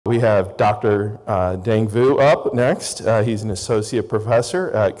We have Dr. Dang Vu up next. He's an associate professor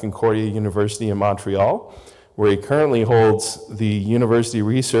at Concordia University in Montreal, where he currently holds the University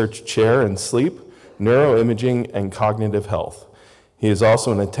Research Chair in Sleep, Neuroimaging and Cognitive Health. He is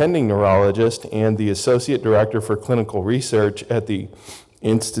also an attending neurologist and the Associate Director for Clinical Research at the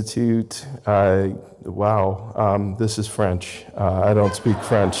Institut, this is French. I don't speak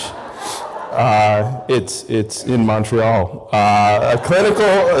French. It's in Montreal. A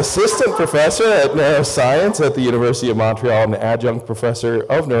clinical assistant professor at neuroscience at the University of Montreal and adjunct professor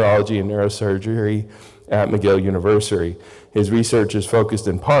of neurology and neurosurgery at McGill University. His research is focused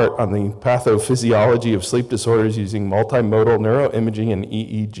in part on the pathophysiology of sleep disorders using multimodal neuroimaging and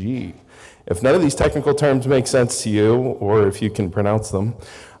EEG. If none of these technical terms make sense to you, or if you can pronounce them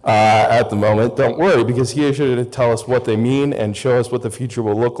at the moment, don't worry, because he is here to tell us what they mean and show us what the future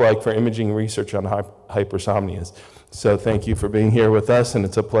will look like for imaging research on hypersomnias. So thank you for being here with us, and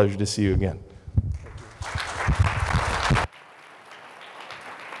it's a pleasure to see you again.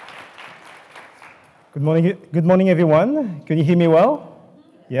 Good morning, everyone. Can you hear me well?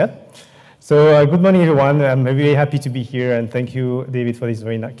 Yeah? So good morning, everyone. I'm really happy to be here, and thank you, David, for these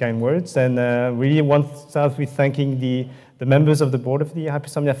very kind words. And really want to start with thanking the members of the board of the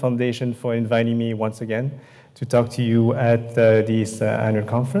Hypersomnia Foundation for inviting me once again to talk to you at this annual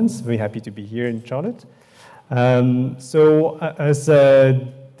conference. Very happy to be here in Charlotte. As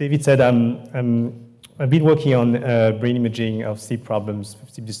David said, I've been working on brain imaging of sleep problems,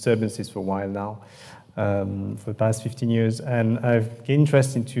 sleep disturbances for a while now. For the past 15 years, and I've gained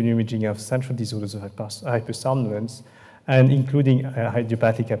interest into imaging of central disorders of hypersomnolence, and including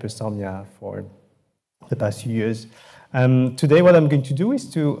idiopathic hypersomnia for the past few years. Today, what I'm going to do is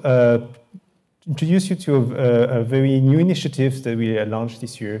to introduce you to a very new initiative that we launched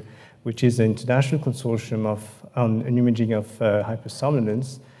this year, which is an international consortium on imaging of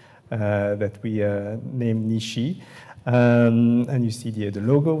hypersomnolence that we named NICHI, and you see the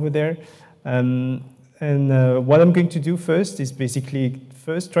logo over there. What I'm going to do first is basically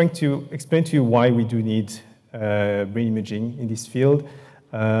trying to explain to you why we do need brain imaging in this field,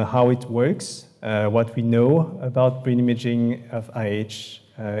 how it works, what we know about brain imaging of IH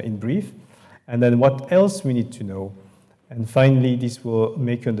in brief, and then what else we need to know. And finally, this will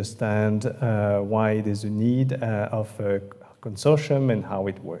make you understand why there's a need of a consortium and how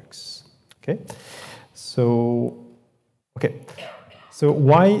it works. Okay? So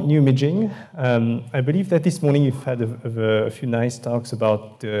why new imaging? I believe that this morning you've had a few nice talks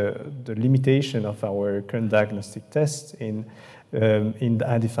about the limitation of our current diagnostic tests in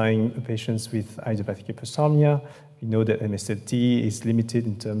identifying patients with idiopathic hypersomnia. We know that MSLT is limited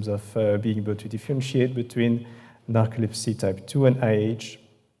in terms of being able to differentiate between narcolepsy type 2 and IH,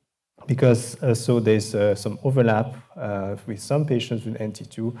 because so there's some overlap with some patients with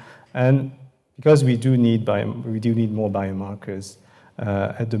NT2, and because we do need more biomarkers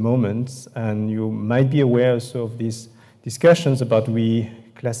at the moment, and you might be aware also of these discussions about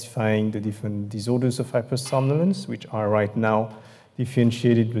reclassifying the different disorders of hypersomnolence, which are right now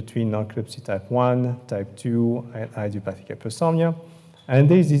differentiated between narcolepsy type 1, type 2, and idiopathic hypersomnia. And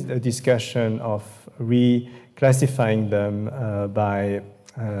there is a discussion of reclassifying them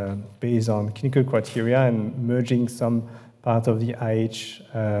based on clinical criteria and merging some part of the IH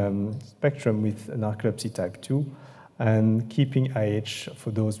spectrum with narcolepsy type 2, and keeping IH for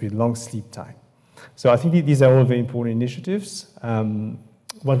those with long sleep time. So I think these are all very important initiatives.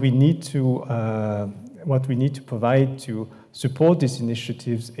 What we need to provide to support these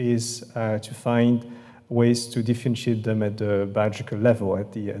initiatives is to find ways to differentiate them at the biological level,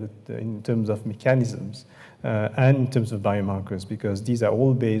 in terms of mechanisms and in terms of biomarkers, because these are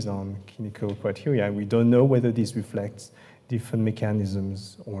all based on clinical criteria, and we don't know whether this reflects different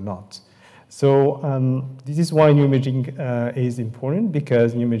mechanisms or not. So this is why new imaging is important,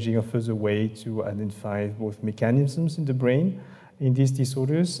 because new imaging offers a way to identify both mechanisms in the brain in these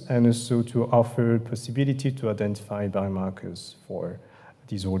disorders, and also to offer possibility to identify biomarkers for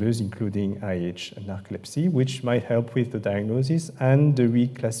disorders, including IH and narcolepsy, which might help with the diagnosis and the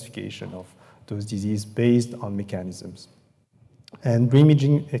reclassification of those diseases based on mechanisms. And brain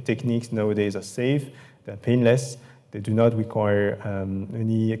imaging techniques nowadays are safe, they're painless, they do not require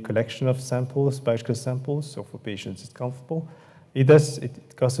any collection of samples, biological samples, so for patients it's comfortable. It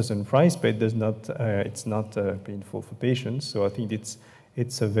costs a certain price, but it's not painful for patients, so I think it's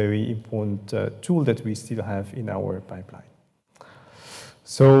a very important tool that we still have in our pipeline.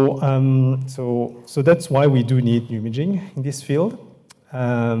 So that's why we do need imaging in this field.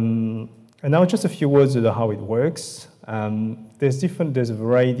 And now just a few words about how it works. There's a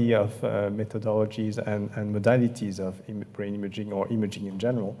variety of methodologies and modalities of brain imaging or imaging in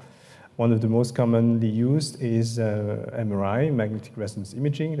general. One of the most commonly used is MRI, magnetic resonance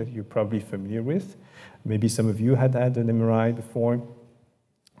imaging, that you're probably familiar with. Maybe some of you had an MRI before.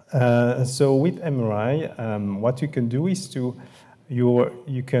 So with MRI, what you can do is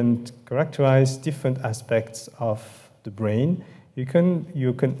you can characterize different aspects of the brain. You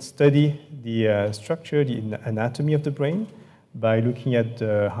can study the structure, the anatomy of the brain by looking at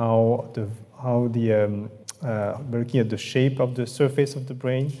looking at the shape of the surface of the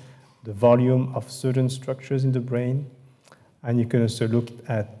brain, the volume of certain structures in the brain, and you can also look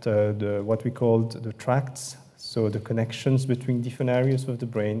at what we call the tracts, so the connections between different areas of the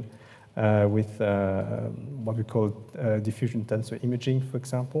brain with what we call diffusion tensor imaging, for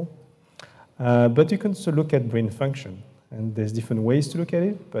example. But you can also look at brain function. And there's different ways to look at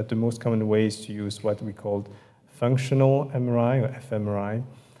it, but the most common way is to use what we call functional MRI or fMRI,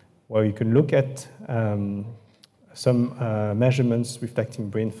 where you can look at some measurements reflecting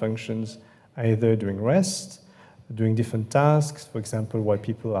brain functions either during rest, doing different tasks, for example, while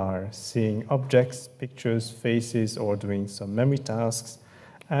people are seeing objects, pictures, faces, or doing some memory tasks.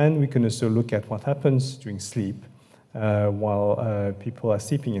 And we can also look at what happens during sleep while people are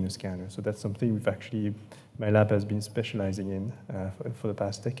sleeping in a scanner. So that's something my lab has been specializing in for the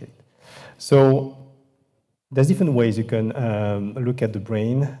past decade. So there's different ways you can look at the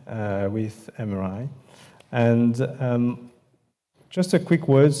brain with MRI. And just a quick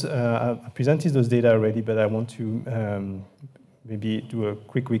words, I presented those data already, but I want to maybe do a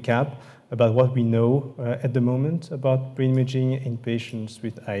quick recap about what we know at the moment about brain imaging in patients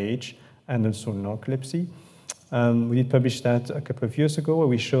with IH and also narcolepsy. We did publish that a couple of years ago, where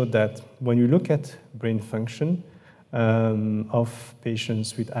we showed that when you look at brain function of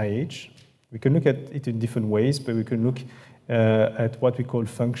patients with IH, we can look at it in different ways, but we can look at what we call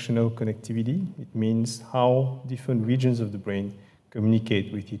functional connectivity. It means how different regions of the brain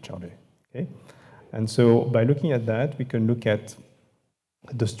communicate with each other. Okay? And so by looking at that, we can look at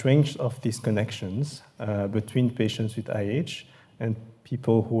the strength of these connections between patients with IH and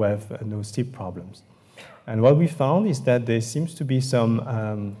people who have no sleep problems. And what we found is that there seems to be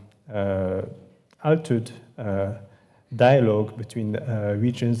some altered dialogue between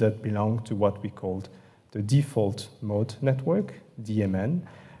regions that belong to what we called the default mode network, DMN,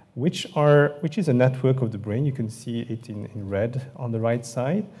 which is a network of the brain. You can see it in red on the right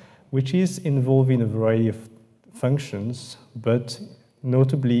side, which is involved in a variety of functions, but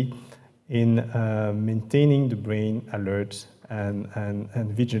notably in maintaining the brain alert and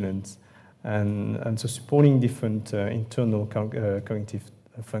vigilant, and so supporting different internal cognitive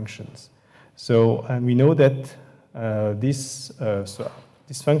functions. So, and we know that this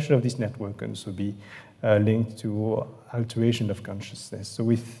function of this network can also be linked to alteration of consciousness. So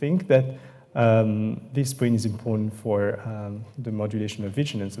we think that this brain is important for the modulation of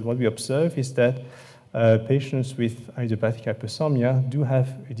vigilance. And what we observe is that patients with idiopathic hypersomnia do have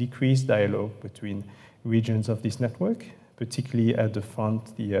a decreased dialogue between regions of this network, particularly at the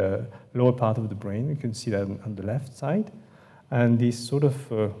front, the lower part of the brain. You can see that on the left side. And this sort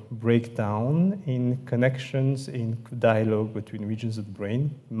of breakdown in connections, in dialogue between regions of the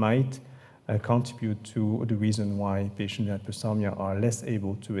brain might contribute to the reason why patients with hypersomnia are less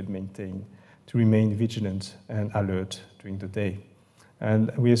able to remain vigilant and alert during the day.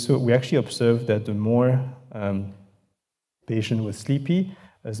 And we actually observed that the more patient was sleepy,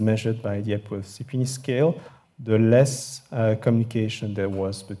 as measured by the Epworth Sleepiness Scale, the less communication there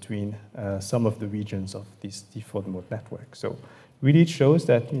was between some of the regions of this default mode network. So really it shows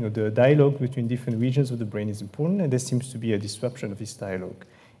that the dialogue between different regions of the brain is important, and there seems to be a disruption of this dialogue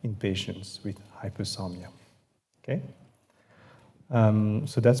in patients with hypersomnia. Okay?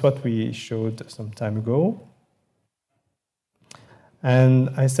 So that's what we showed some time ago. And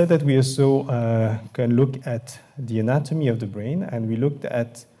I said that we also can look at the anatomy of the brain, and we looked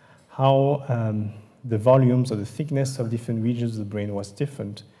at how the volumes or the thickness of different regions of the brain was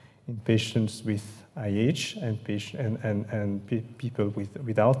different in patients with IH and people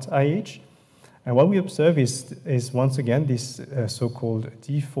without IH. And what we observe is once again, this so-called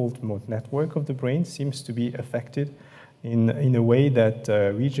default mode network of the brain seems to be affected in a way that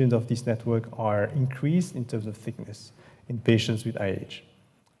regions of this network are increased in terms of thickness in patients with IH.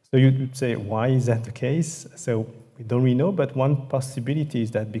 So you'd say, why is that the case? So we don't really know, but one possibility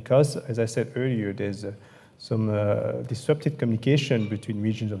is that because, as I said earlier, there's some disrupted communication between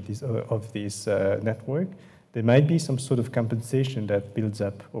regions of this network, there might be some sort of compensation that builds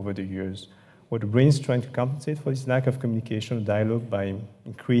up over the years, where the brain is trying to compensate for this lack of communication or dialogue by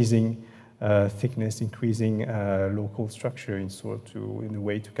increasing thickness, increasing local structure in a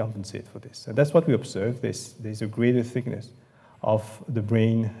way to compensate for this. And that's what we observe. There's a greater thickness of the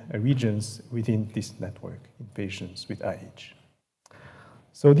brain regions within this network in patients with IH.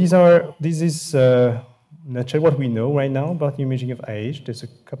 So this is naturally what we know right now about imaging of IH. There's a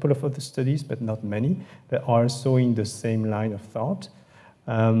couple of other studies, but not many, that are so in the same line of thought.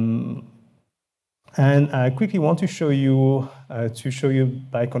 And I quickly want to show you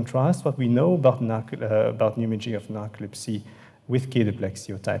by contrast what we know about imaging of narcolepsy with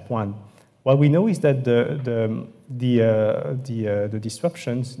cataplexy or type 1. What we know is that the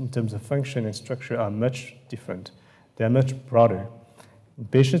disruptions in terms of function and structure are much different. They are much broader. In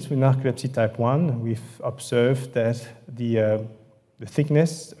patients with narcolepsy type 1, we've observed that the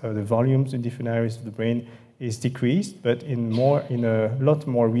thickness, the volumes in different areas of the brain is decreased, but in a lot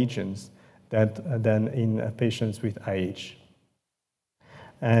more regions than in patients with IH.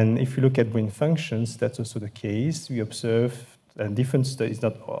 And if you look at brain functions, that's also the case. We observe different studies,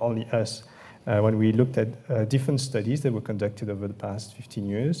 not only us, when we looked at different studies that were conducted over the past 15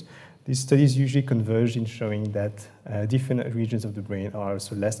 years, these studies usually converge in showing that different regions of the brain are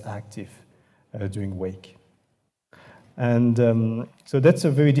also less active during wake. And so that's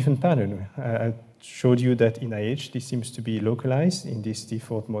a very different pattern. I showed you that in IH, this seems to be localized in this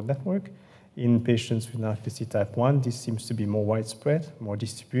default mode network. In patients with narcolepsy type 1, this seems to be more widespread, more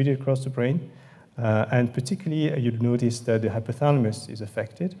distributed across the brain. And particularly, you'll notice that the hypothalamus is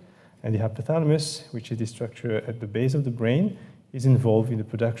affected. And the hypothalamus, which is the structure at the base of the brain, is involved in the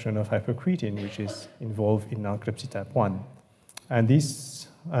production of hypocretin, which is involved in narcolepsy type 1. And this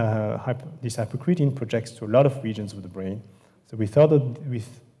hypocretin projects to a lot of regions of the brain. So we thought that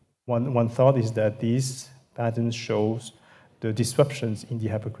one thought is that these patterns shows the disruptions in the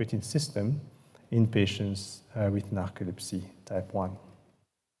hypocretin system in patients with narcolepsy type 1.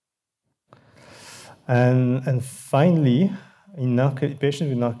 And finally, in patients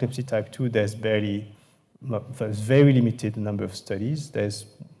with narcolepsy type 2, there's very limited number of studies. There's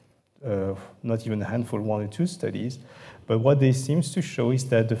not even a handful, 1 or 2 studies. But what they seems to show is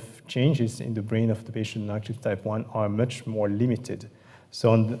that the changes in the brain of the patient with narcolepsy type 1 are much more limited.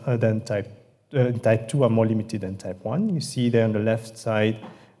 So than type 2 are more limited than type 1. You see there on the left side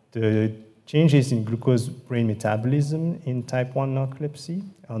the changes in glucose brain metabolism in type 1 narcolepsy.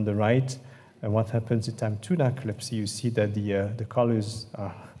 On the right, what happens in type 2 narcolepsy, you see that the colors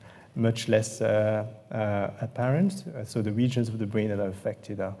are much less apparent. So the regions of the brain that are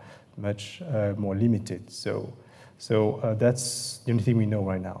affected are much more limited. So that's the only thing we know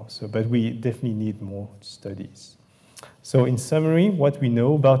right now. But we definitely need more studies. So in summary, what we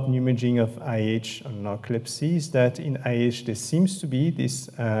know about imaging of IH and narcolepsy is that in IH there seems to be these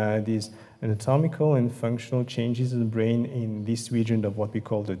anatomical and functional changes in the brain in this region of what we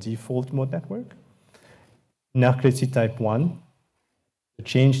call the default mode network. In narcolepsy type 1, the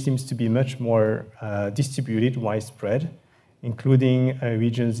change seems to be much more distributed, widespread, including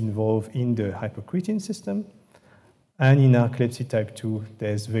regions involved in the hypocretin system. And in narcolepsy type 2,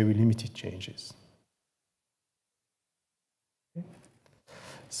 there's very limited changes.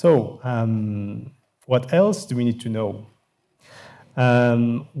 So, what else do we need to know?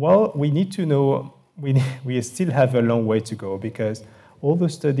 Well, we need to know, we still have a long way to go because all the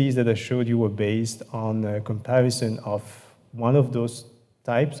studies that I showed you were based on a comparison of one of those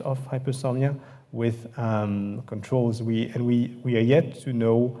types of hypersomnia with controls. We are yet to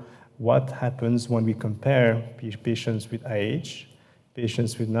know what happens when we compare patients with IH,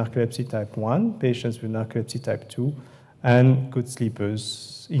 patients with narcolepsy type 1, patients with narcolepsy type 2, and good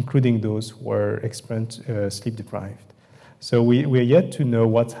sleepers, including those who are sleep deprived. So we are yet to know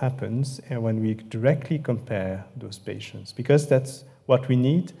what happens when we directly compare those patients, because that's what we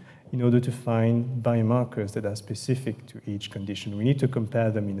need in order to find biomarkers that are specific to each condition. We need to compare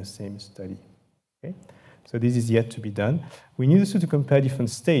them in the same study. Okay? So this is yet to be done. We need also to compare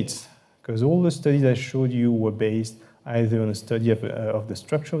different states, because all the studies I showed you were based either on a study of the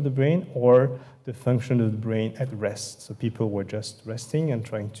structure of the brain or the function of the brain at rest. So people were just resting and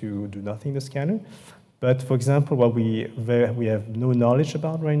trying to do nothing in the scanner. But for example, what we have no knowledge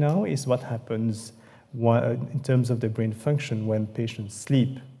about right now is what happens in terms of the brain function when patients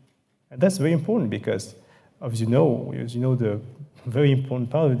sleep. And that's very important because, as you know, the very important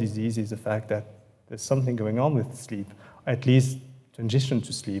part of the disease is the fact that there's something going on with sleep, at least transition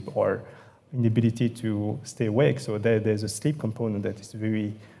to sleep or inability to stay awake. So there's a sleep component that is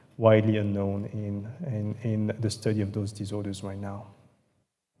very widely unknown in the study of those disorders right now.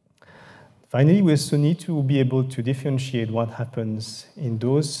 Finally, we also need to be able to differentiate what happens in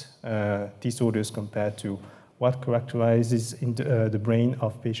those disorders compared to what characterizes in the brain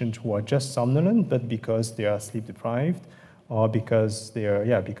of patients who are just somnolent, but because they are sleep deprived, or because they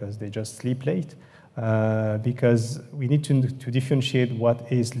are, because they just sleep late. Because we need to differentiate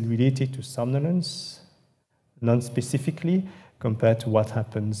what is related to somnolence, non-specifically, compared to what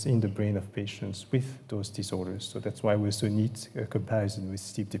happens in the brain of patients with those disorders. So that's why we also need a comparison with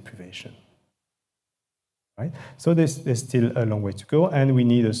sleep deprivation. Right? So there's still a long way to go, and we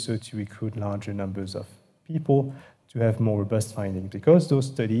need also to recruit larger numbers of people to have more robust findings, because those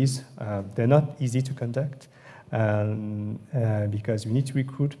studies, they're not easy to conduct, because we need to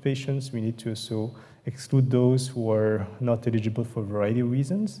recruit patients, we need to also exclude those who are not eligible for a variety of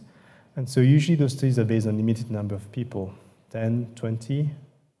reasons. And so usually those studies are based on a limited number of people, 10, 20,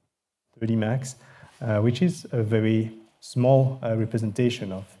 30 max, which is a very small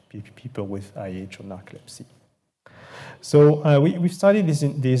representation of people with IH or narcolepsy. So we've started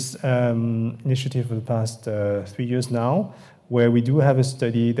this initiative for the past 3 years now, where we do have a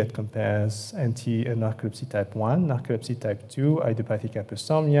study that compares narcolepsy type 1, narcolepsy type 2, idiopathic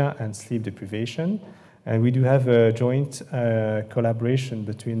hypersomnia, and sleep deprivation. And we do have a joint collaboration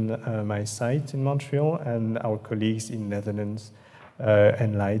between my site in Montreal and our colleagues in Netherlands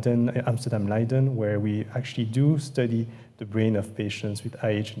and Leiden, Amsterdam, Leiden, where we actually do study the brain of patients with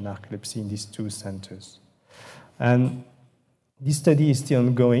IH and narcolepsy in these two centers. And this study is still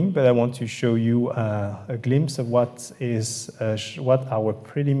ongoing, but I want to show you a glimpse of what our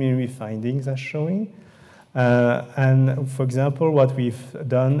preliminary findings are showing. And for example, what we've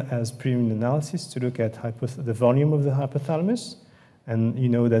done as preliminary analysis to look at the volume of the hypothalamus. And you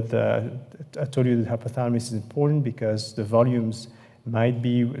know that I told you that hypothalamus is important because the volumes might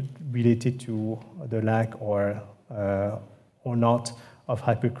be related to the lack or not of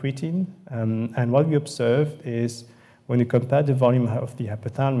hypercretin. And what we observed is when you compare the volume of the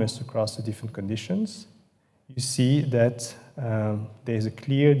hypothalamus across the different conditions, you see that there's a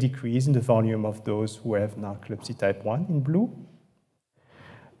clear decrease in the volume of those who have narcolepsy type 1 in blue,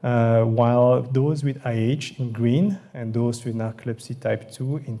 while those with IH in green and those with narcolepsy type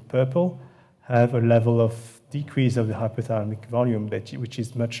 2 in purple have a level of decrease of the hypothalamic volume which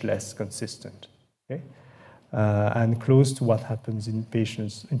is much less consistent, okay? And close to what happens in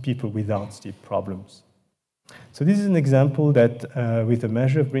people without sleep problems. So this is an example that with a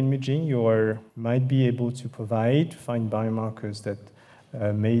measure of brain imaging, you might be able to find biomarkers that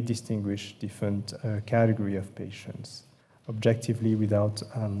may distinguish different category of patients objectively without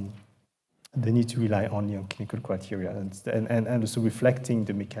the need to rely only on clinical criteria and also reflecting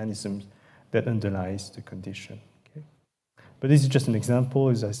the mechanisms that underlies the condition. Okay? But this is just an example.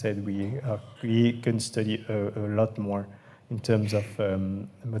 As I said, we can study a lot more in terms of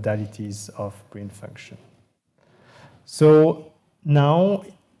modalities of brain function. So now,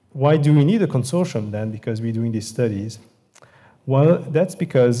 why do we need a consortium then? Because we're doing these studies. Well, that's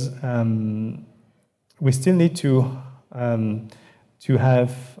because we still need to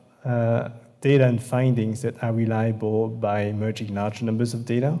have data and findings that are reliable by merging large numbers of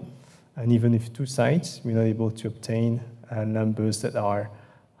data. And even if two sites, we're not able to obtain numbers that are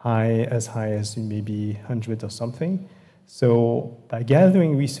as high as maybe 100 or something. So by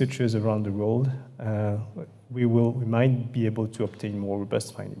gathering researchers around the world, we might be able to obtain more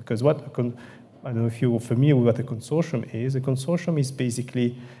robust findings. Because I don't know if you're familiar with what a consortium is. A consortium is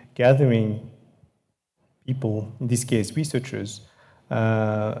basically gathering people, in this case researchers,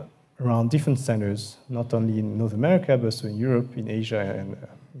 around different centers, not only in North America, but also in Europe, in Asia,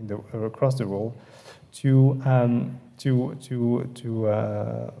 and across the world, to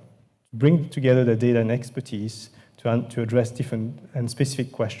bring together the data and expertise to address different and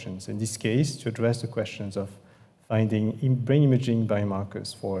specific questions. In this case, to address the questions of finding brain imaging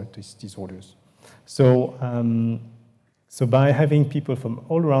biomarkers for these disorders. So by having people from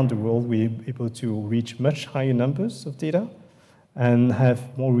all around the world, we're able to reach much higher numbers of data and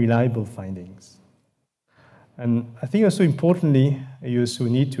have more reliable findings. And I think also importantly, you also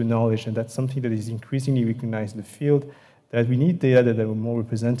need to acknowledge, and that's something that is increasingly recognized in the field, that we need data that are more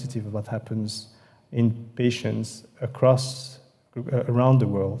representative of what happens in patients around the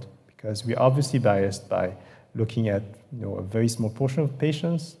world, because we're obviously biased by looking at a very small portion of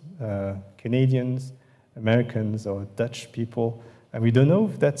patients, Canadians, Americans, or Dutch people, and we don't know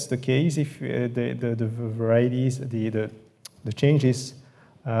if that's the case, if the varieties, the changes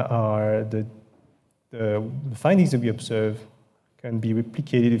are the findings that we observe can be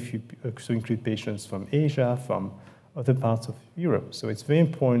replicated if you also include patients from Asia, from other parts of Europe. So it's very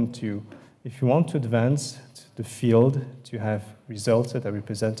important to, if you want to advance the field, to have results that are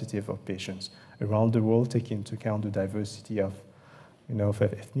representative of patients around the world, taking into account the diversity of of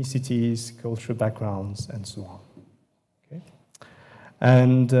ethnicities, cultural backgrounds, and so on. Okay?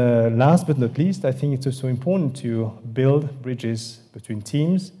 And last but not least, I think it's also important to build bridges between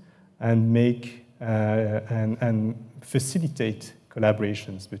teams and make and facilitate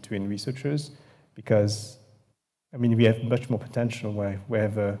collaborations between researchers, because I mean we have much more potential where we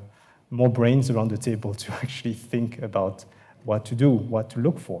have more brains around the table to actually think about what to do, what to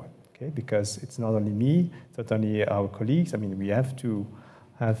look for. Okay, because it's not only me, it's not only our colleagues. I mean, we have to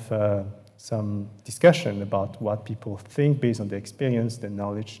have some discussion about what people think based on their experience, their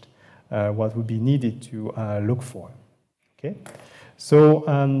knowledge, what would be needed to look for. Okay, so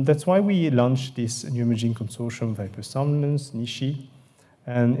that's why we launched this Neuroimaging Consortium of Hypersomnolence, NICHI,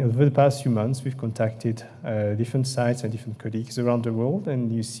 and over the past few months, we've contacted different sites and different colleagues around the world,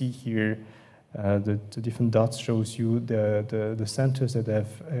 and you see here the different dots shows you the centers that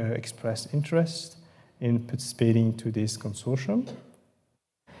have expressed interest in participating to this consortium.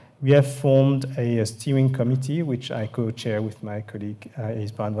 We have formed a steering committee, which I co-chair with my colleague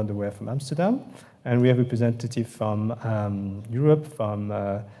Is Brand van der Weer from Amsterdam, and we have representatives from Europe, from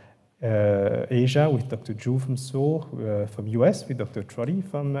Asia with Dr. Zhu from Seoul, from US with Dr. Trolley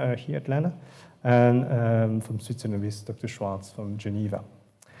from here Atlanta, and from Switzerland with Dr. Schwartz from Geneva.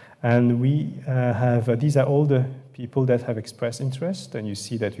 And we these are all the people that have expressed interest, and you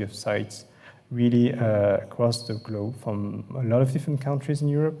see that we have sites really across the globe from a lot of different countries in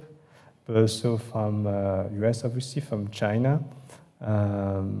Europe, but also from US, obviously, from China,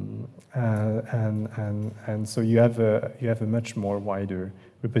 and so you have a much more wider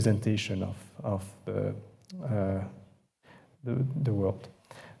representation of the world.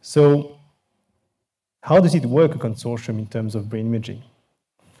 So how does it work, a consortium, in terms of brain imaging?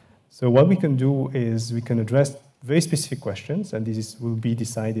 So what we can do is we can address very specific questions, and this will be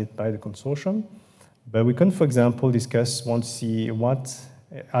decided by the consortium. But we can, for example, want to see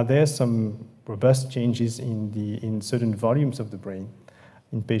are there some robust changes in certain volumes of the brain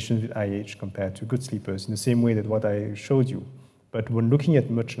in patients with IH compared to good sleepers, in the same way that what I showed you, but when looking at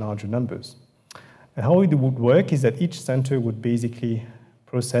much larger numbers. And how it would work is that each center would basically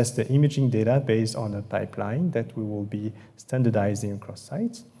process the imaging data based on a pipeline that we will be standardizing across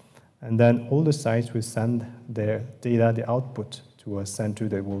sites. And then all the sites will send their data, the output, to a center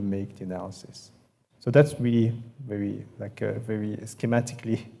that will make the analysis. So that's really very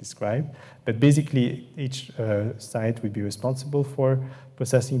schematically described. But basically, each site will be responsible for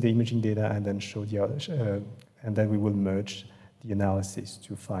processing the imaging data and then show the other, and then we will merge the analysis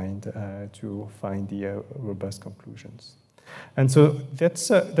to find the robust conclusions. And so that's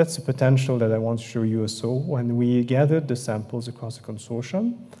a potential that I want to show you also. When we gathered the samples across the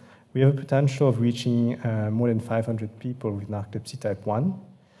consortium, we have a potential of reaching more than 500 people with narcolepsy type 1.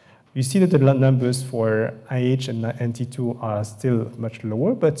 You see that the numbers for IH and NT2 are still much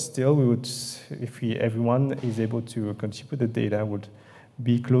lower, but still we would, if everyone is able to contribute the data, would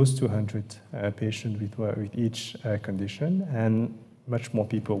be close to 100 patients with each condition, and much more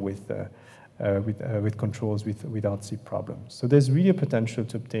people with controls without sleep problems. So there's really a potential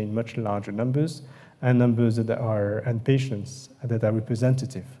to obtain much larger numbers, and numbers and patients that are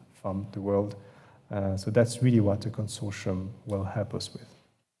representative from the world. So that's really what the consortium will help us with.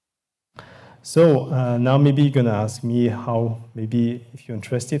 So now maybe you're going to ask me how, maybe if you're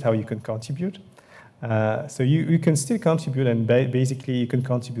interested, how you can contribute. So you can still contribute, and basically you can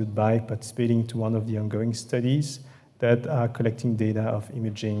contribute by participating to one of the ongoing studies that are collecting data of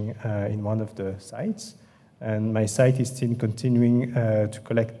imaging in one of the sites. And my site is still continuing to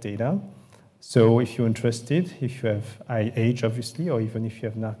collect data. So if you're interested, if you have IH, obviously, or even if you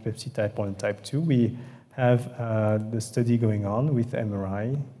have narcolepsy type 1 and type 2, we have the study going on with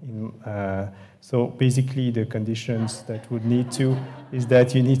MRI. So basically, the conditions that would need to is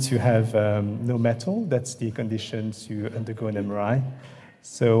that you need to have no metal. That's the conditions to undergo an MRI.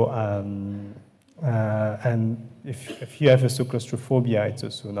 So, and if you have also claustrophobia, it's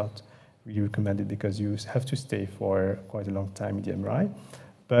also not really recommended because you have to stay for quite a long time in the MRI.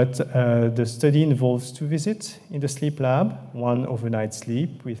 But the study involves 2 visits in the sleep lab, one overnight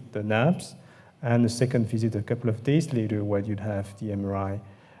sleep with the naps, and a second visit a couple of days later where you'd have the MRI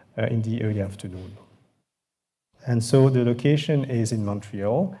in the early afternoon. And so the location is in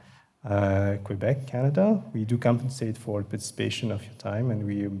Montreal, Quebec, Canada. We do compensate for participation of your time, and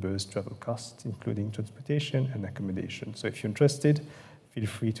we reimburse travel costs, including transportation and accommodation. So if you're interested, feel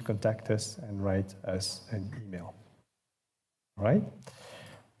free to contact us and write us an email. All right?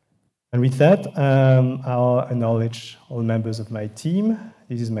 And with that, I'll acknowledge all members of my team.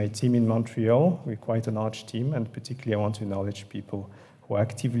 This is my team in Montreal. We're quite a large team, and particularly I want to acknowledge people who who are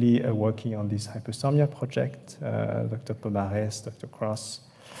actively working on this Hypersomnia project, Dr. Pomares, Dr. Cross,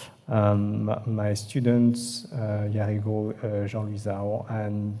 my students, Yarigo, Jean-Louis Zhao,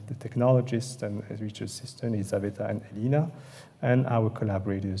 and the technologist and research assistant, Elisabetta and Elina, and our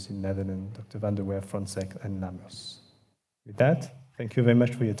collaborators in Netherlands, Dr. van der Werf, Fronsek, and Lammers. With that, thank you very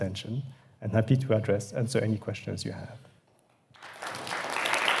much for your attention, and happy to answer any questions you have.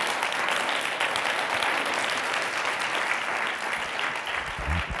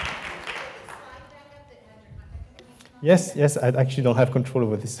 Yes, I actually don't have control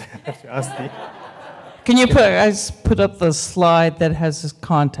over this. I have to ask you. Can you put up the slide that has his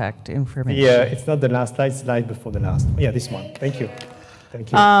contact information? Yeah, it's not the last slide, it's the slide before the last. Yeah, this one. Thank you.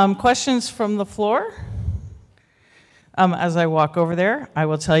 Thank you. Questions from the floor? As I walk over there, I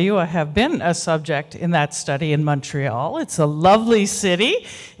will tell you I have been a subject in that study in Montreal. It's a lovely city,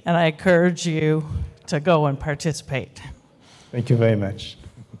 and I encourage you to go and participate. Thank you very much.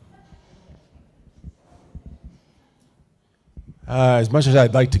 As much as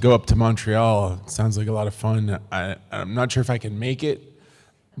I'd like to go up to Montreal, it sounds like a lot of fun. I'm not sure if I can make it,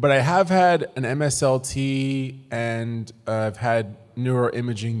 but I have had an MSLT and I've had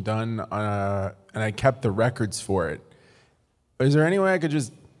neuroimaging done, and I kept the records for it. Is there any way I could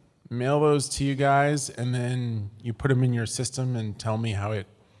just mail those to you guys and then you put them in your system and tell me how it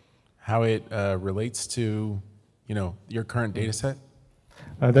relates to, your current data set?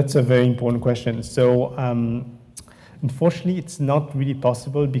 That's a very important question. So, unfortunately, it's not really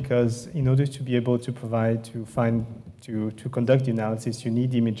possible because in order to be able to to conduct the analysis, you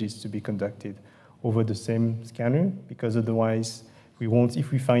need images to be conducted over the same scanner, because otherwise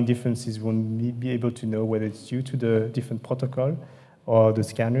if we find differences, we won't be able to know whether it's due to the different protocol or the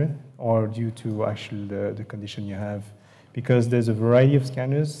scanner or due to actually the condition you have. Because there's a variety of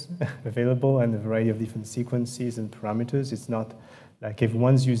scanners available and a variety of different sequences and parameters. It's not like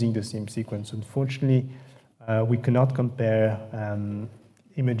everyone's using the same sequence. Unfortunately, we cannot compare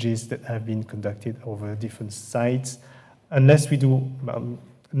images that have been conducted over different sites, unless we do,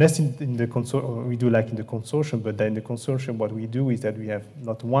 unless in the consortium, we do like in the consortium. But then in the consortium, what we do is that we have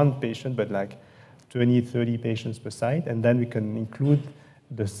not one patient, but like 20, 30 patients per site, and then we can include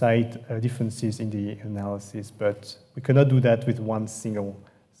the site differences in the analysis. But we cannot do that with one single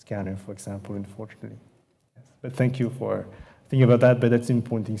scanner, for example, unfortunately. Yes. But thank you for thinking about that, but that's an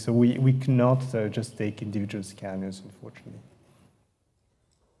important thing. So we cannot just take individual scanners, unfortunately.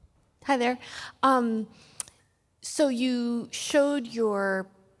 Hi there. So you showed your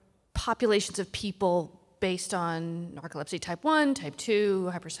populations of people based on narcolepsy type 1, type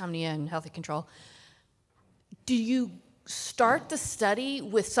 2, hypersomnia, and healthy control. Do you start the study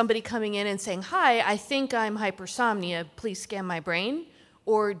with somebody coming in and saying, hi, I think I'm hypersomnia, please scan my brain?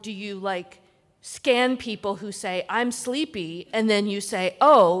 Or do you scan people who say, I'm sleepy, and then you say,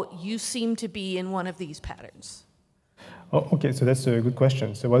 oh, you seem to be in one of these patterns? Oh, okay, so that's a good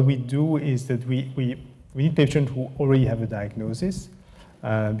question. So what we do is that we need patients who already have a diagnosis,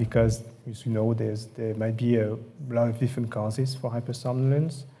 because, as you know, there might be a lot of different causes for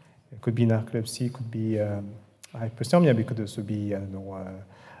hypersomnolence. It could be narcolepsy, it could be hypersomnia, it could also be,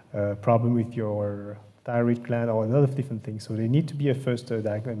 a problem with your thyroid gland, or a lot of different things. So they need to be a first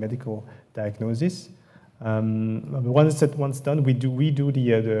medical diagnosis. Once done, we do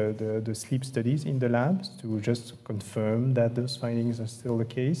the sleep studies in the labs to just confirm that those findings are still the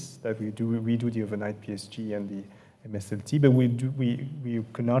case. That we do the overnight PSG and the MSLT, but we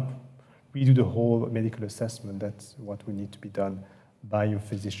cannot redo the whole medical assessment. That's what will need to be done by your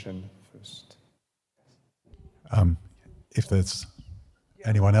physician first. If there's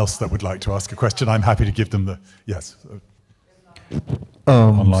anyone else that would like to ask a question, I'm happy to give them the yes. So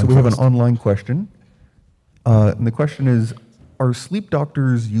we have an online question. And the question is, are sleep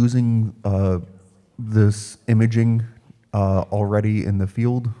doctors using this imaging already in the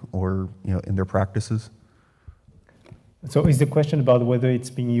field or in their practices? So is the question about whether it's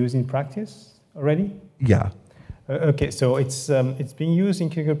being used in practice already? Yeah. Okay, so it's being used in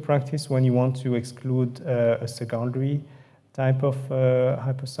clinical practice when you want to exclude a secondary type of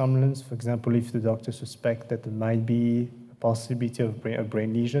hypersomnolence. For example, if the doctor suspects that there might be a possibility of a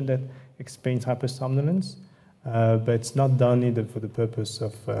brain lesion that explains hypersomnolence, but it's not done for the purpose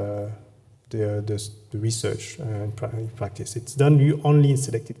of the research in practice. It's done only in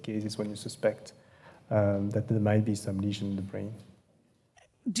selected cases when you suspect that there might be some lesion in the brain.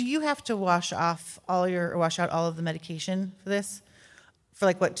 Do you have to wash out all of the medication for this,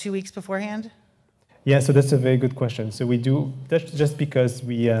 for 2 weeks beforehand? Yeah, so that's a very good question. So we do, that's just because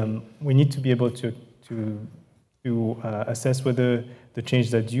we need to be able to assess whether the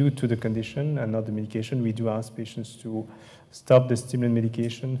changes are due to the condition and not the medication. We do ask patients to stop the stimulant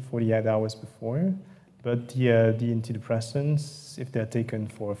medication 48 hours before, but the antidepressants, if they're taken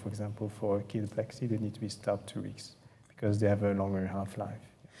for example, for cataplexy, they need to be stopped 2 weeks because they have a longer half-life.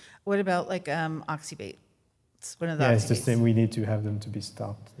 What about like oxybate? It's one of the it's the oxybates. same. We need to have them to be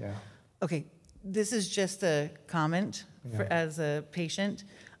stopped, yeah. Okay, this is just a comment as a patient.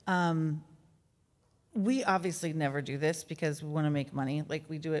 We obviously never do this because we want to make money. Like,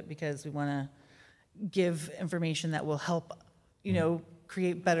 we do it because we want to give information that will help, you know,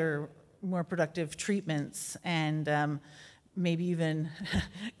 create better, more productive treatments, and maybe even,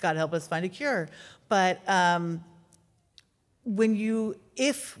 God help us, find a cure. But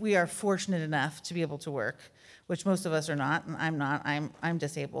if we are fortunate enough to be able to work, which most of us are not, and I'm not, I'm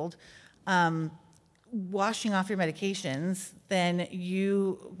disabled, washing off your medications, then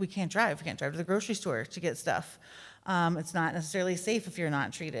we can't drive. We can't drive to the grocery store to get stuff. It's not necessarily safe if you're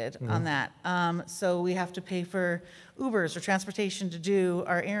not treated on that. So we have to pay for Ubers or transportation to do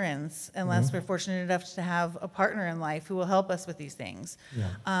our errands, unless we're fortunate enough to have a partner in life who will help us with these things.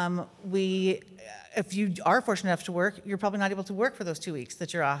 If you are fortunate enough to work, you're probably not able to work for those 2 weeks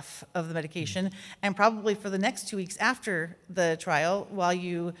that you're off of the medication, and probably for the next 2 weeks after the trial, while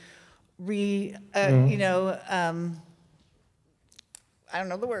you I don't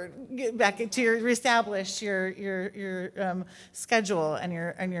know the word, get back to reestablish your schedule and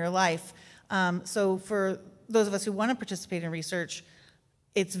your life. So for those of us who want to participate in research,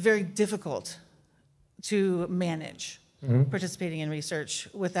 it's very difficult to manage participating in research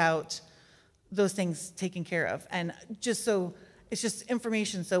without those things taken care of. And just so, it's just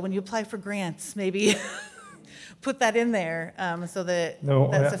information. So when you apply for grants, maybe put that in there so that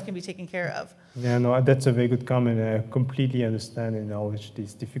stuff can be taken care of. Yeah, no, that's a very good comment. I completely understand and acknowledge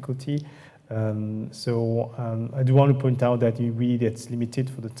this difficulty. I do want to point out that it's limited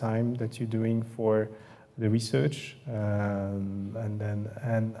for the time that you're doing for the research, and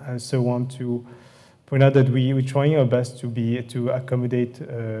I also want to point out that we're trying our best to accommodate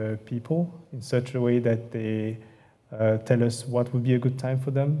people in such a way that they tell us what would be a good time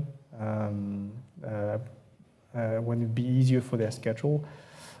for them, when it'd be easier for their schedule.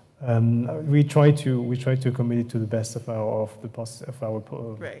 We try to accommodate to the best of our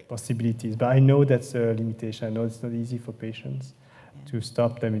possibilities, but I know that's a limitation. I know it's not easy for patients to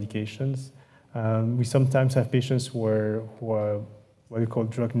stop their medications. We sometimes have patients who are what we call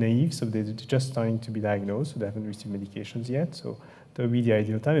drug naive, so they're just starting to be diagnosed, so they haven't received medications yet. So that would be the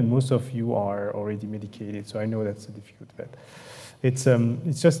ideal time, and most of you are already medicated, so I know that's a difficult bit. It's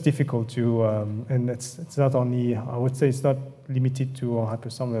just difficult to, and it's not only, I would say it's not limited to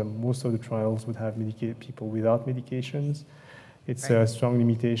hypersomnia. Most of the trials would have medicated people without medications. It's a strong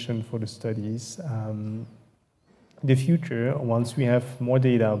limitation for the studies. In the future, once we have more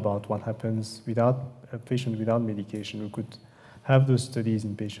data about what happens without a patient without medication, we could have those studies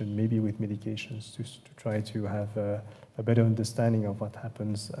in patients maybe with medications to try to have a better understanding of what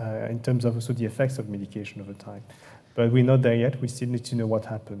happens in terms of also the effects of medication over time. But we're not there yet. We still need to know what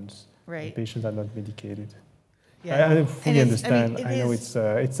happens when patients are not medicated. Yeah. I fully understand. I know it's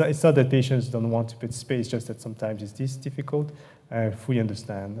not that patients don't want to participate. It's just that sometimes it's this difficult. I fully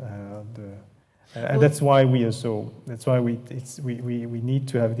understand. And that's why we need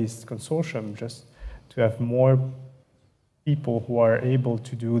to have this consortium, just to have more people who are able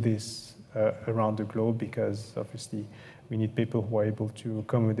to do this around the globe, because obviously we need people who are able to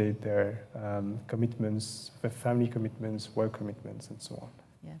accommodate their commitments, family commitments, work commitments, and so on.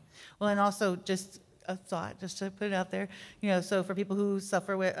 Yeah. Well, and also just a thought, just to put it out there, so for people who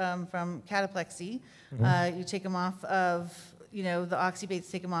suffer from cataplexy, you take them off of, the oxybates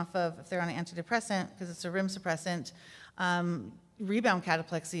take them off of, if they're on an antidepressant, because it's a REM suppressant. Rebound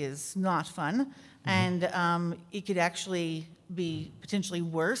cataplexy is not fun, and it could actually be potentially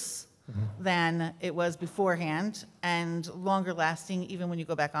worse than it was beforehand, and longer lasting even when you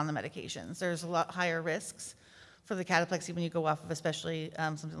go back on the medications. There's a lot higher risks for the cataplexy when you go off of especially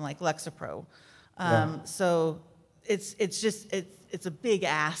something like Lexapro. So it's a big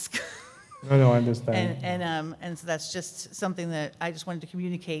ask. No, I understand. And so that's just something that I just wanted to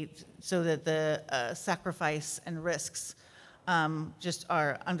communicate, so that the sacrifice and risks just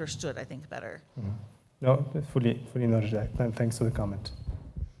are understood, I think, better. No, fully noted that. And thanks for the comment.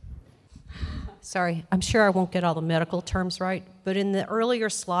 Sorry, I'm sure I won't get all the medical terms right, but in the earlier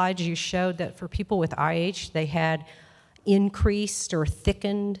slides you showed that for people with IH, they had increased or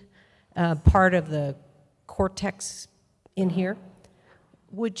thickened part of the cortex in here.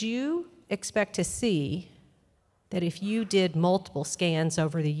 Would you expect to see that if you did multiple scans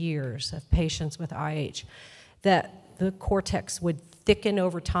over the years of patients with IH, that the cortex would thicken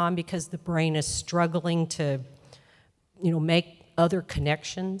over time because the brain is struggling to, make other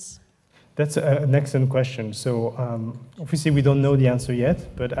connections? That's an excellent question. So obviously we don't know the answer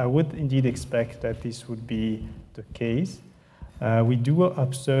yet, but I would indeed expect that this would be the case. We do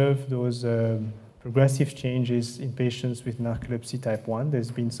observe those progressive changes in patients with narcolepsy type 1.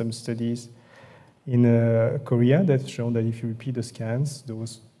 There's been some studies in Korea that shown that if you repeat the scans,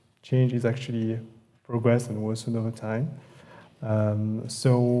 those changes actually progress and worsen over time.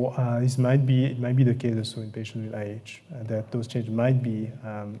 This might be the case also in patients with IH, that those changes might be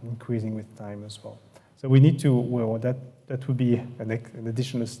increasing with time as well. So we need to, well, that would be an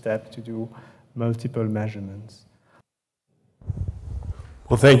additional step to do multiple measurements.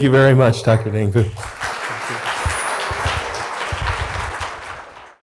 Well, thank you very much, Dr. Ningfu.